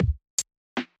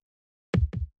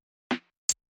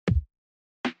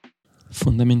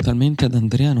Fondamentalmente ad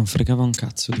Andrea non fregava un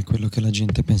cazzo di quello che la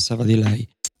gente pensava di lei.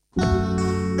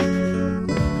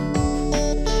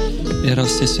 Era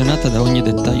ossessionata da ogni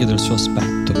dettaglio del suo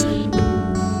aspetto,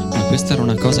 ma questa era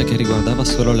una cosa che riguardava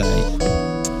solo lei.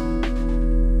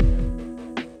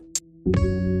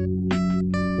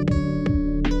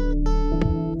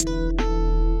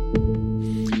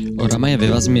 Oramai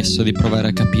aveva smesso di provare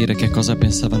a capire che cosa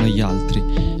pensavano gli altri,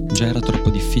 già era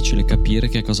troppo difficile capire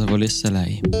che cosa volesse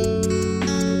lei.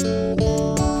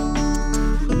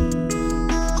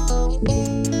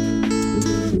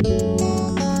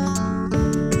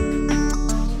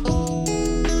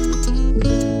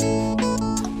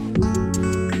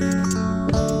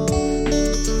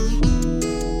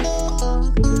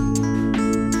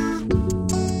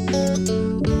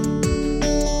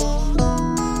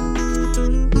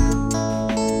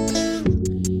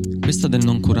 Questa del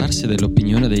non curarsi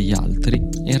dell'opinione degli altri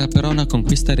era però una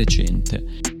conquista recente.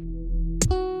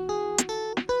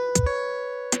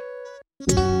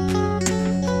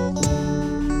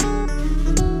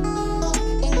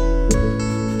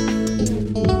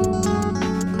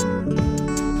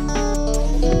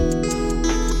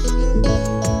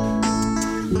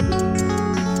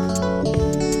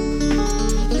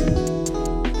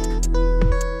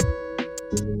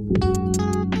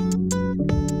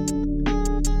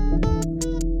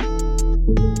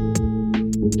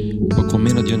 Poco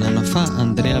meno di un anno fa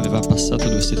Andrea aveva passato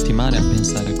 2 settimane a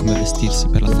pensare a come vestirsi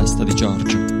per la festa di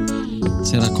Giorgio.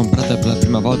 Si era comprata per la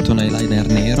prima volta un eyeliner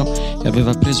nero e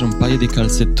aveva preso un paio di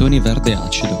calzettoni verde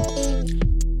acido.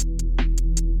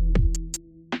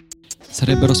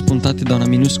 Sarebbero spuntati da una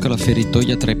minuscola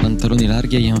feritoia tra i pantaloni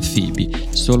larghi e gli anfibi,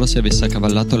 solo se avesse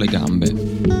accavallato le gambe.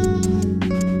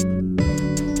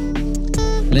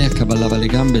 Lei accavallava le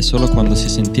gambe solo quando si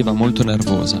sentiva molto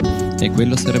nervosa e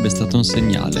quello sarebbe stato un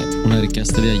segnale, una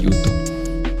richiesta di aiuto.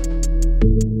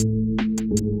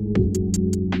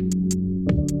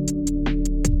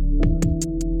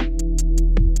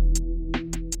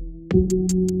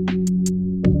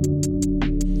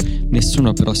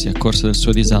 Nessuno però si accorse del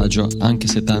suo disagio, anche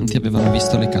se tanti avevano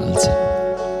visto le calze.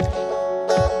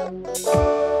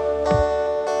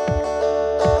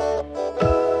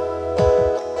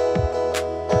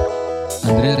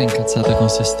 Andrea era incazzata con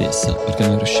se stessa perché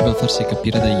non riusciva a farsi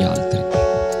capire dagli altri.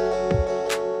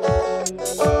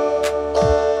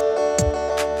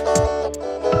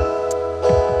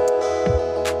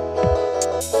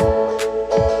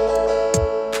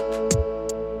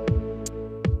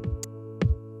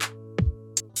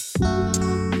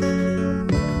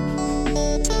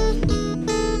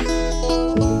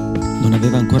 Non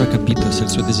aveva ancora capito se il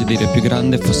suo desiderio più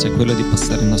grande fosse quello di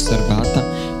passare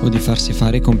inosservata o di farsi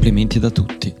fare i complimenti da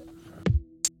tutti.